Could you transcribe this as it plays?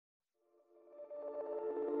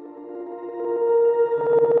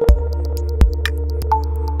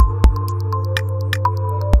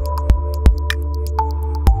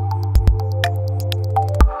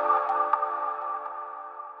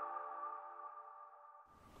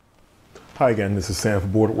Hi again, this is Sam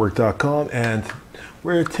from Booredatwork.com, and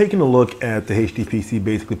we're taking a look at the HTPC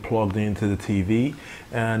basically plugged into the TV,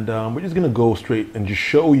 and we're just going to go straight and just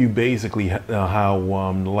show you basically how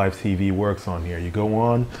the live TV works on here. You go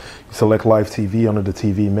on, you select live TV under the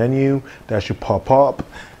TV menu, that should pop up,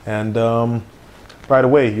 and right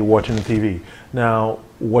away you're watching the TV. Now,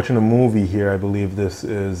 watching a movie here, I believe this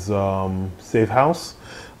is Safe House.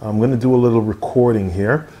 I'm going to do a little recording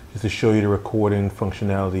here just to show you the recording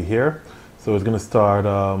functionality here. So it's going to start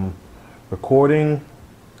recording.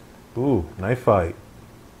 Ooh, knife fight.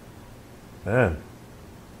 Man,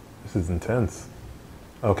 this is intense.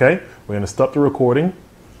 Okay, we're going to stop the recording.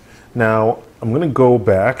 Now, I'm going to go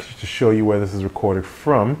back to show you where this is recorded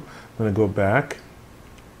from. I'm going to go back.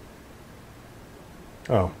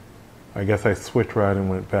 Oh, I guess I switched right and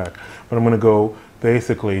went back. But I'm going to go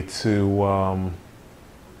basically to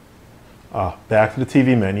back to the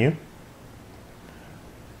TV menu.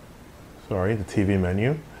 Sorry, the TV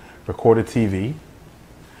menu, recorded TV.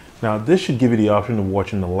 Now this should give you the option of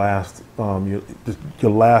watching the last,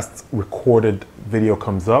 your last recorded video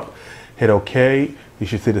comes up. Hit OK. You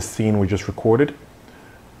should see the scene we just recorded.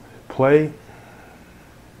 Play.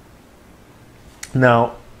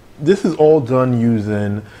 Now this is all done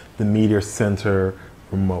using the Media Center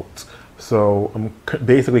remote. So I'm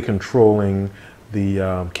basically controlling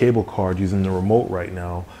the cable card using the remote right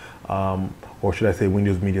now. Or should I say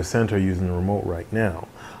Windows Media Center using the remote right now.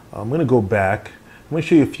 I'm going to go back. I'm going to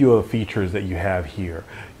show you a few other features that you have here.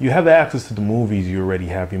 You have access to the movies you already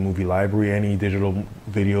have, your movie library, any digital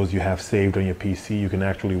videos you have saved on your PC you can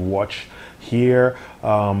actually watch here.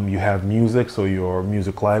 You have music, so your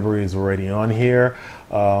music library is already on here.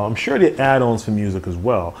 I'm sure the add-ons for music as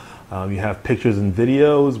well. You have pictures and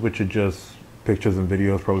videos, which are just pictures and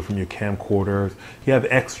videos probably from your camcorders. You have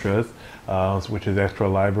extras, which is extra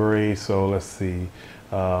library. So let's see,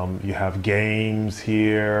 you have games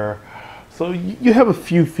here. So you have a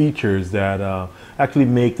few features that actually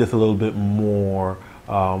make this a little bit more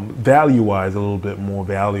value-wise, a little bit more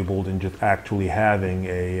valuable than just actually having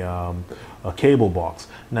a cable box.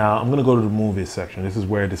 Now I'm going to go to the movies section. This is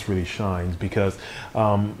where this really shines because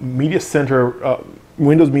Media Center,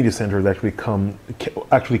 Windows Media Center is actually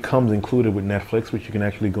comes included with Netflix, which you can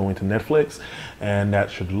actually go into Netflix, and that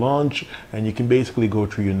should launch, and you can basically go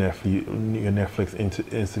through your Netflix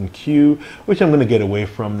instant queue, which I'm going to get away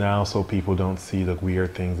from now so people don't see the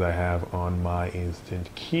weird things I have on my instant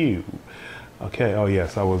queue. Okay, oh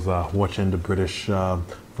yes, I was watching the British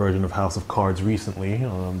version of House of Cards recently,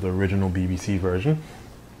 the original BBC version.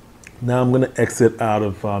 Now I'm going to exit out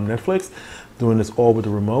of Netflix, doing this all with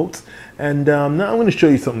the remote, and now I'm going to show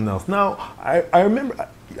you something else. Now, I remember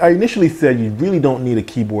I initially said you really don't need a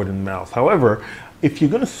keyboard and mouse. However, if you're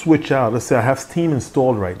going to switch out, let's say I have Steam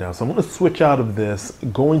installed right now, so I'm going to switch out of this,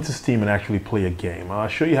 go into Steam and actually play a game. I'll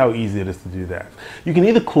show you how easy it is to do that. You can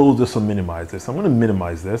either close this or minimize this. I'm going to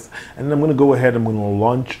minimize this, and then I'm going to go ahead and I'm going to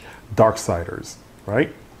launch Darksiders,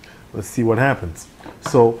 right? Let's see what happens.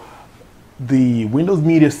 So the Windows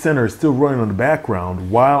Media Center is still running on the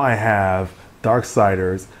background while I have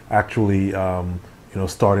Darksiders actually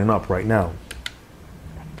starting up right now.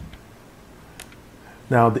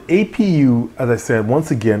 Now the APU, as I said,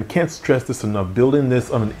 once again, can't stress this enough, building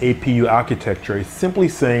this on an APU architecture is simply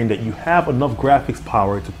saying that you have enough graphics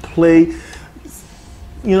power to play,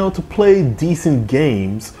 decent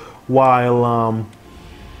games while,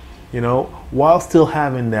 while still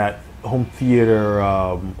having that home theater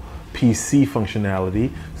PC functionality.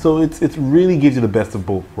 So it really gives you the best of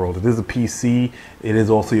both worlds. It is a PC, it is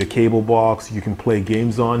also your cable box, you can play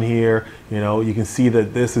games on here, you can see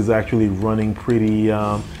that this is actually running pretty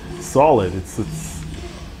solid. It's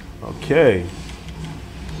okay.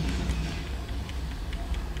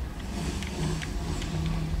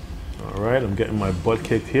 All right, I'm getting my butt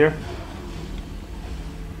kicked here.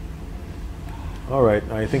 All right,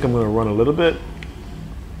 I think I'm going to run a little bit.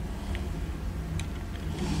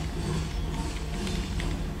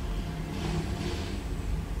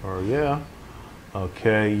 Oh yeah.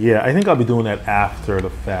 Okay, yeah, I think I'll be doing that after the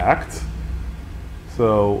fact.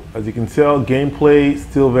 So, as you can tell, gameplay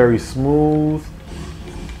still very smooth.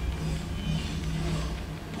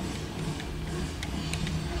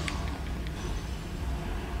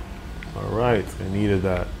 All right, I needed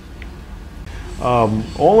that.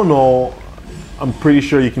 All in all, I'm pretty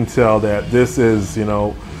sure you can tell that this is,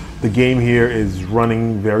 the game here is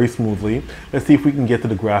running very smoothly. Let's see if we can get to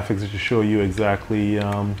the graphics to show you exactly,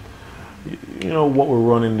 what we're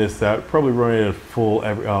running this at. Probably running at full,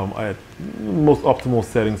 at most optimal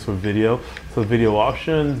settings for video. So video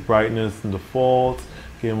options, brightness and default,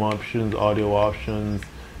 game options, audio options,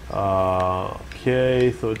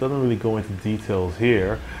 Okay, so it doesn't really go into details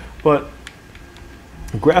here, but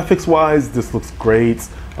graphics wise this looks great.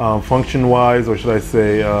 Function wise, or should I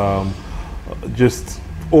say just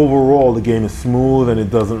overall the game is smooth and it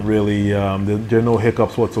doesn't really there are no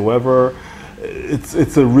hiccups whatsoever.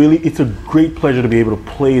 It's a great pleasure to be able to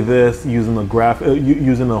play this using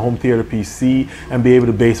using a home theater PC and be able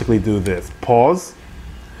to basically do this. Pause.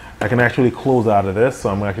 I can actually close out of this, so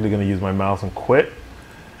I'm actually going to use my mouse and quit.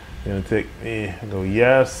 Going to go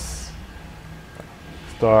yes,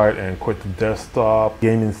 start and quit the desktop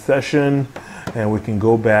gaming session, and we can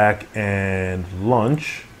go back and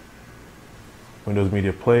launch Windows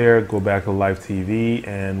Media Player, go back to live TV,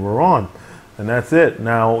 and we're on. And that's it.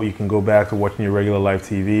 Now you can go back to watching your regular live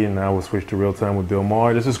TV, and now we'll switch to real time with Bill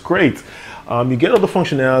Maher. This is great. You get all the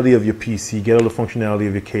functionality of your PC, get all the functionality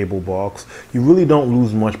of your cable box. You really don't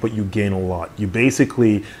lose much, but you gain a lot. You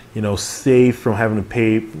basically, save from having to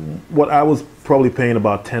pay what I was probably paying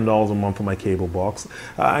about $10 a month for my cable box.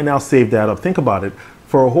 I now save that up. Think about it.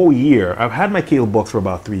 For a whole year, I've had my cable box for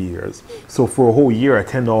about 3 years. So for a whole year at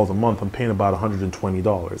 $10 a month, I'm paying about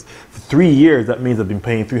 $120. For 3 years, that means I've been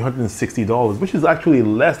paying $360, which is actually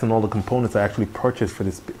less than all the components I actually purchased for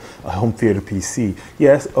this home theater PC.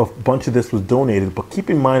 Yes, a bunch of this was donated, but keep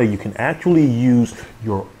in mind that you can actually use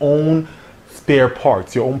your own spare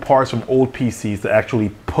parts, your own parts from old PCs to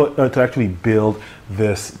actually build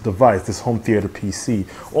this device, this home theater PC.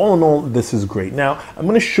 All in all, this is great. Now, I'm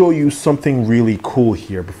going to show you something really cool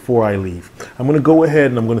here before I leave. I'm going to go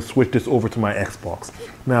ahead and I'm going to switch this over to my Xbox.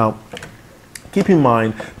 Now, keep in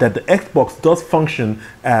mind that the Xbox does function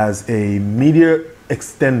as a media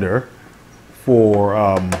extender for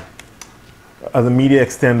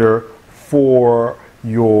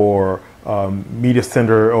your Media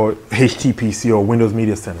Center or HTPC or Windows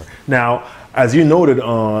Media Center. Now, as you noted,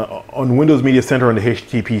 on Windows Media Center on the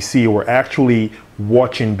HTPC, we're actually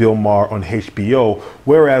watching Bill Maher on HBO,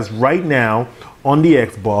 whereas right now on the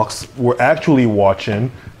Xbox, we're actually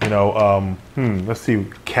watching, let's see,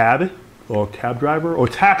 Cab Driver or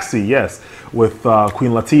Taxi, yes, with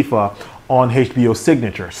Queen Latifah on HBO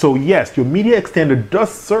Signature. So yes, your media extender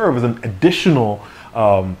does serve as an additional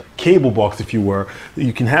cable box, if you were.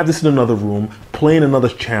 You can have this in another room, playing another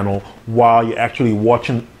channel while you're actually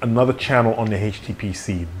watching another channel on the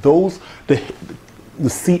HTPC. The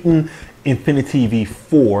Ceton InfiniTV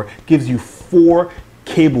 4 gives you 4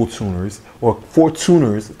 cable tuners or 4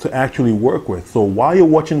 tuners to actually work with. So while you're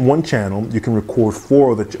watching one channel, you can record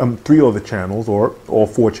 3 other channels or all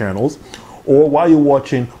 4 channels. Or while you're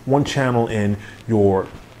watching one channel in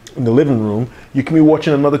the living room, you can be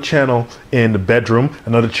watching another channel in the bedroom,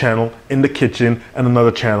 another channel in the kitchen, and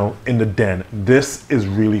another channel in the den. This is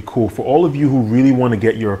really cool for all of you who really want to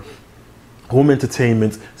get your home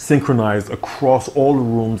entertainment synchronized across all the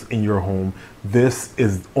rooms in your home. This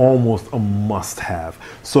is almost a must-have.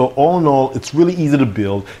 So all in all, it's really easy to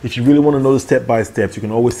build. If you really want to know the step-by-steps, you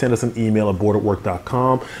can always send us an email at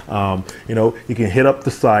Booredatwork.com. You can hit up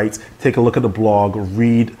the sites, take a look at the blog,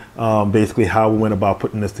 read basically how we went about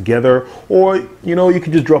putting this together, or you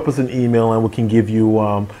can just drop us an email and we can give you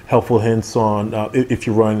helpful hints on if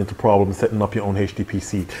you're running into problems setting up your own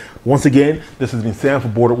HTPC. Once again, this has been Sam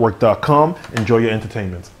from Booredatwork.com. Enjoy your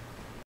entertainment.